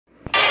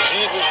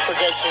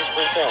Productions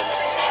presents.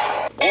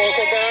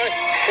 Welcome back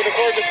to the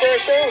Card Despair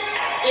Show.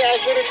 Yeah,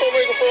 it's been a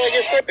troublemaker for like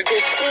a straight because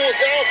school's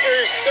out for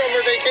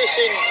summer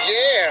vacation.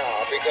 Yeah,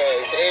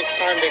 because it's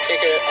time to kick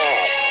it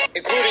off.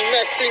 Including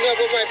messing up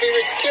with my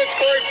favorite kids'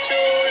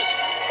 cartoons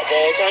of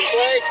all times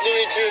like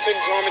Looney Tunes and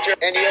Tom and Jerry.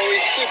 And he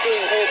always keeping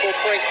horrible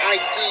prank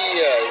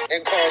ideas and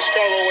cause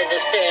trouble with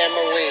his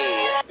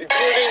family.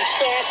 Including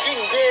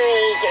stalking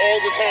girls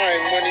all the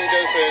time when he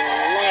doesn't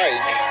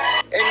like.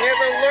 And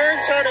never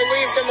learns how to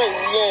leave them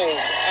alone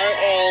at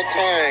all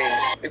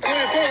times.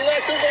 Including putting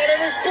lessons on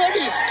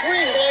everybody's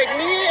drink like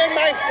me and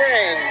my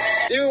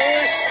friends. They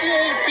were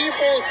stealing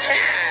people's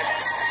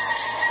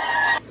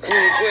hats.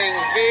 Including playing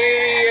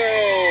video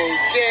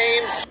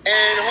games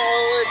and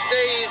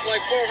holidays like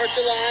 4th of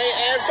July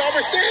and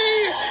Father's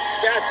Day.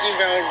 That's the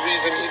valid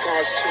reason he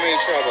caused too many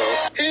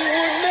troubles. He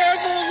would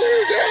never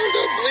learn how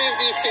to leave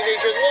these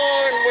teenagers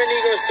alone when he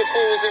goes to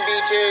pools and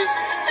beaches.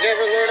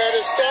 Never learn how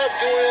to stop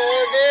doing all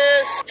of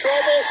this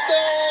trouble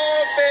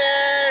stuff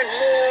and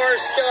more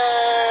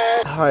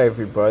stuff. Hi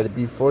everybody,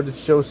 before the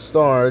show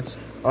starts,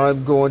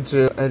 I'm going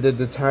to edit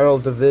the title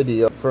of the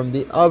video from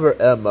the other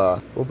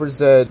Emma. We'll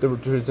present the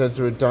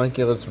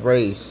ridiculous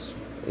race.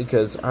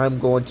 Because I'm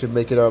going to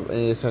make it up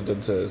any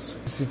sentences.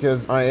 It's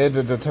because I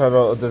edited the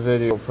title of the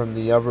video from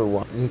the other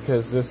one.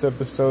 Because this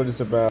episode is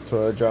about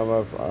Total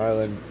Drama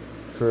Island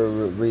for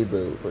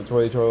Reboot. For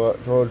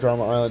Total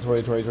Drama Island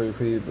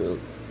 2023 Reboot.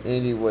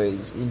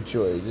 Anyways,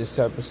 enjoy this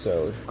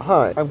episode.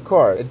 Hi, I'm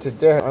Card, and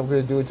today I'm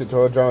going to do a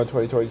Total Drama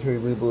 2023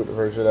 Reboot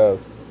version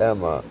of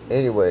Emma.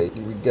 Anyway,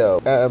 here we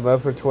go. Emma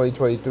for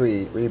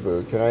 2023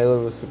 Reboot. Can I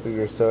live with some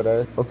bigger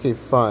soda? Okay,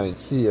 fine.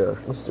 Here.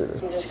 Let's do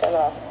this. You just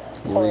gotta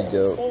here we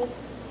go.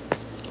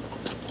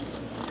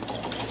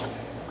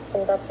 I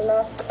think that's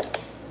enough.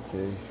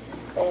 Okay.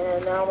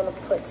 And now I'm gonna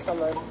put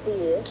some of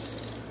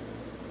this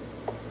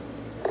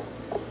There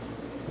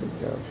we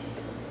go.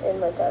 in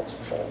my dad's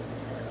drink.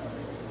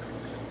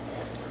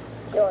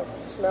 Yo, I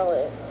can smell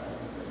it.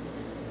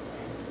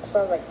 It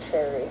smells like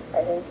cherry.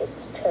 I think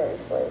it's cherry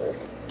flavored.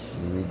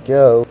 Here we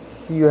go.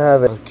 You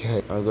have it.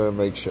 Okay, I'm gonna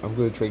make sure. I'm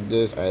gonna drink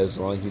this as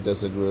long as he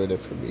doesn't ruin it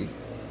for me.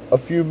 A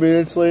few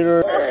minutes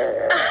later.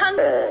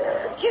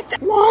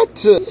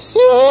 What? You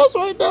serious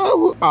right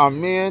now? Oh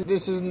man,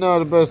 this is not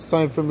the best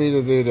time for me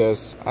to do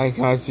this. I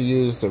got to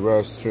use the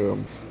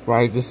restroom.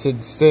 Right, this is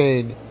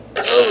insane.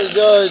 Oh my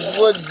god,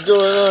 what's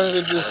going on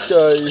with this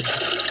guy?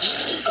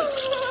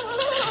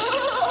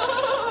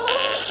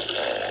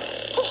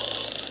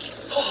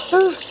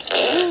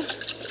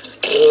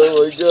 Oh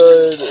my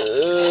god.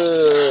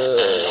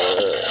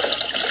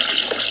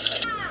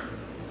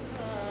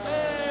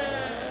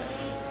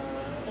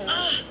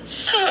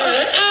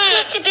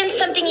 Must have been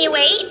something you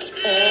ate.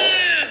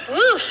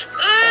 Woof.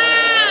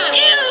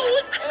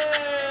 Ew.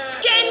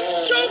 Den,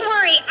 don't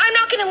worry. I'm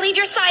not going to leave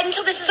your side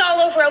until this is all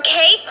over,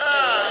 okay?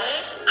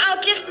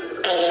 I'll just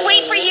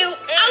wait for you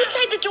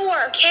outside the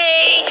door,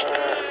 okay?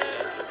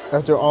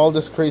 After all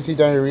this crazy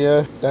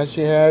diarrhea that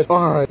she had.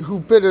 Alright, who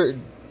better...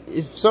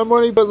 If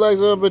somebody put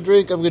legs on a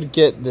drink, I'm gonna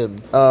get them.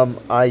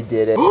 I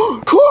did it.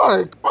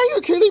 Clark! Are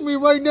you kidding me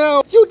right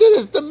now? You did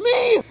this to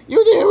me!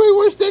 You did it way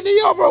worse than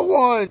the other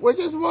one! Which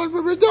is one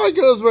for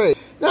ridiculous race.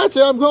 That's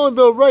it, I'm calling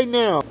Bill right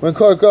now. When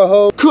Clark got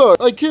home, Clark,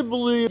 I can't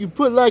believe you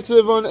put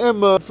laxative on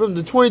Emma from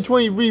the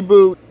 2020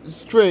 Reboot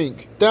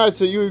drink.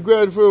 That's it, you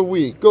regret it for a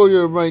week. Go to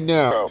her right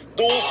now.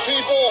 Those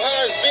people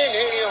has been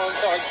hating on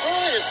Clark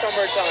during the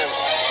summertime.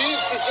 He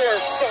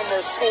deserves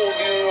summer school,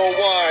 do you know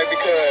why?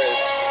 Because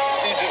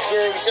he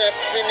deserves F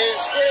in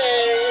his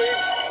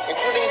grades,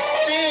 including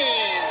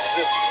D's,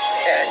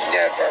 and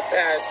never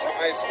pass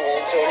high school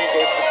until he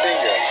goes to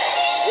senior.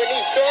 When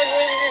he's done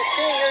with his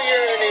senior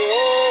year, and he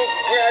won't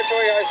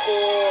graduate high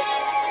school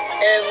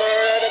and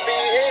learn how to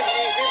behave to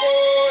these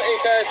people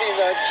because he's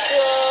a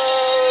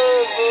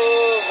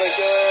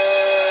troublemaker.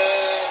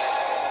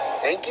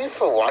 Thank you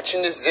for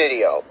watching this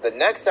video. The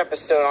next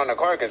episode on the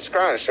Card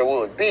Despair Show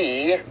will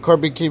be...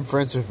 Clark became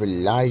friends with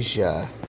Elijah.